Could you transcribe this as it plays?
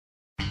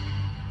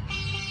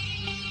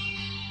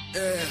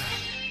Yeah.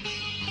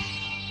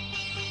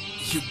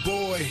 Your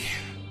boy,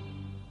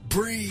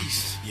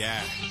 Breeze.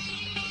 Yeah.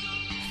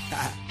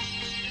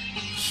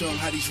 Show 'em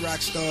how these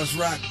rock stars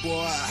rock,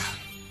 boy.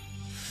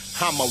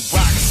 I'm a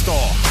rock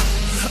star.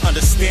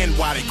 Understand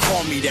why they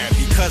call me that,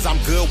 because I'm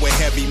good with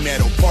heavy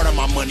metal. Part of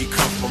my money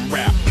comes from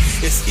rap.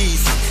 It's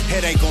easy,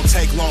 it ain't gonna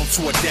take long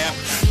to adapt.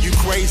 You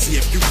crazy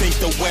if you think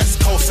the West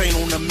Coast ain't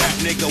on the map,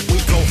 nigga, we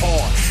go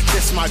hard.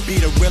 This might be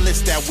the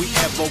realest that we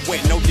ever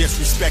went. No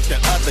disrespect to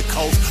other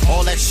coasts,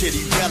 all that shit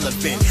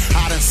irrelevant.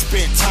 I done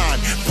spent time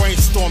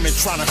brainstorming,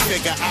 trying to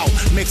figure out,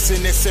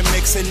 mixing this and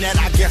mixing that.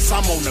 I guess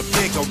I'm on a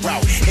bigger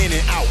route, in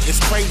and out. It's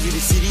crazy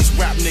to see these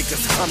rap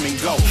niggas come and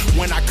go.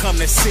 When I come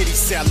to city,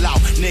 sell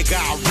out, nigga,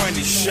 I run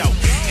this show.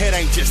 It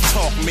ain't just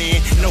talk,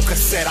 man, no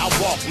cassette, I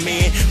walk,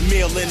 man.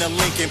 Meal in a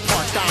Lincoln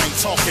Park, I ain't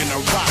talking a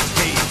rock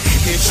band.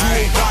 Is you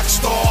a rock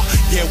star?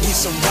 Yeah, we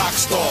some rock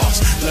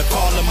stars. Look,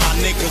 all of my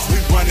niggas, we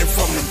running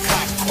from them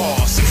cop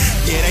cars.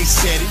 Yeah, they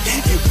said it,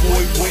 your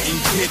boy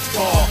wouldn't get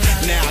far.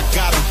 Now I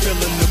got him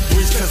feeling the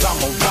breeze, cause I'm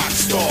a rock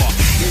star.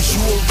 Is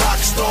you a rock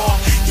star?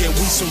 Yeah,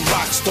 we some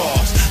rock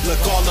stars.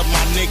 Look, all of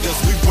my niggas,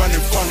 we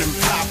running from them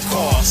cop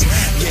cars.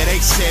 Yeah, they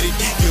said it,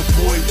 your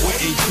boy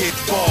wouldn't get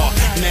far.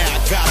 Now I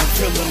got him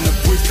feeling the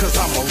breeze, cause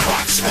I'm a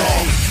rock star.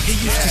 He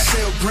used to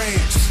sell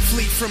grams,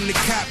 flee from the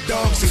cop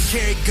dogs and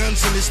carry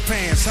guns in his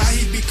pants. How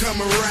he become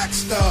a rock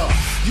star?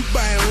 You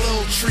buying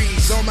little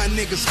trees, all my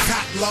niggas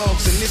cop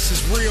logs, and this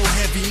is real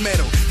heavy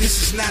metal.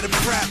 This is not a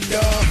prop,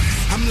 dog.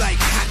 I'm like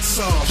hot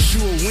sauce,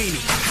 you a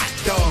weenie, hot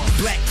dog.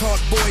 Black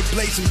cardboy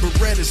blazing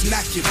Berettas,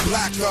 knock your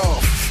block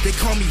off. They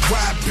call me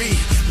YB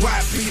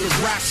the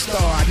rock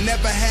star. I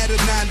never had a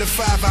 9 to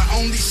 5, I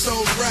only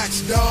sold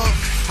rocks, dog.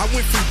 I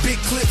went from big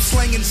clips,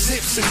 slinging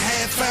zips and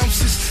half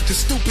ounces, to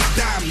stupid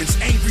diamonds,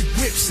 angry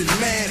whips and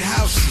mad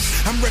houses.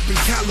 I'm reppin'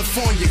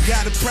 California,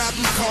 got a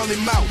problem, call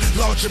him out.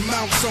 Large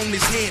amounts on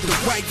his head, the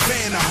white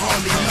van, I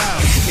Harley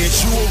out.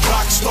 Is you a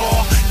rock star?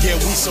 Yeah,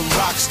 we some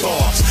rock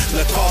stars.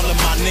 Look, all of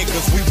my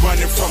niggas, we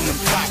running from them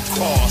cop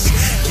cars.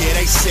 Yeah,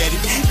 they said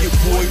it, your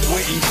boy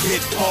wouldn't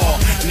get far.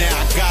 Now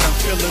I got him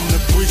feeling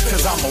the breeze,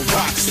 cause I'm a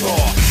rock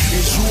star.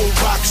 Is you a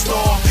rock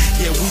star?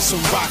 Yeah, we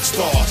some rock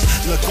stars.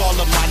 Look, all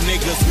of my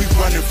niggas, we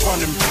running from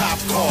them cop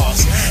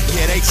cars.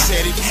 Yeah, they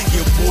said it,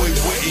 your boy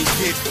wouldn't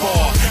get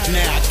far.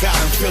 Now I got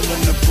him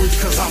feeling the breeze,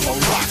 cause I'm a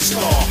rock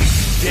star.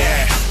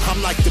 Yeah,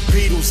 I'm like the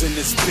Beatles in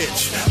this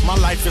bitch. My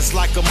life is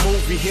like a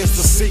movie, here's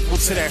the sequel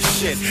to that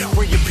shit.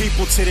 Bring your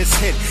people to this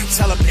hit,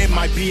 tell them it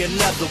might be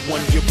another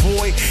one. Your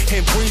boy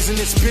and Breeze in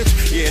this bitch,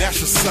 yeah, that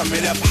should sum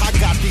it up. I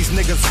got these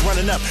niggas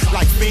running up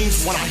like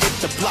fiends when I hit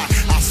the block.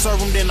 I serve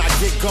them, then I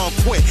get gone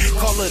quick,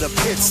 call it a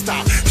pit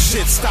stop.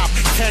 Shit stop,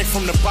 came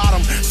from the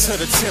bottom to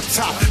the tip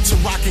top, to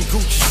rocking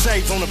Gucci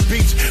shades on the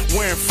beach,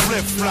 wearing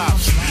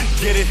flip-flops.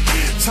 Get it?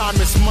 Time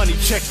is money,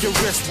 check your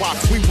wristwatch.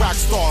 We rock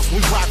stars, we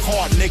rock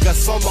hard, nigga,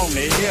 so long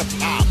to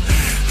hip-hop.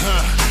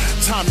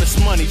 Time is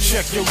money,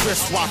 check your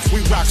wristwatch.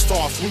 We rock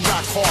stars, we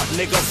rock hard,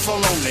 nigga, so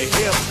long to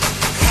hip-hop.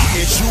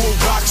 Is you a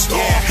rock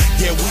star?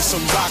 Yeah, we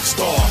some rock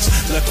stars.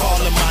 Look,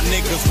 all of my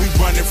niggas, we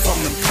running from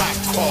them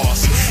cop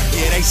cars.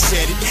 Yeah, they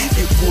said it,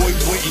 your boy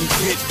wouldn't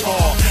get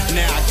far.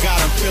 Now I got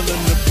him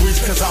feeling the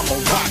breeze, cause I'm a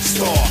rock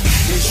star.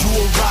 Is you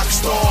a rock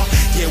star?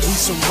 Yeah, we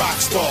some rock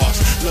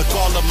stars. Look,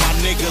 all of my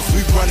niggas,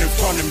 we running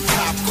from them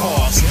cop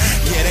cars.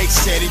 Yeah, they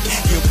said it,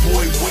 your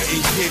boy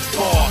wouldn't get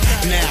far.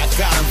 Now I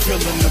got him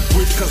feeling the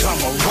breeze, cause I'm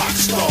a rock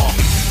star.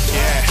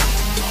 Yeah.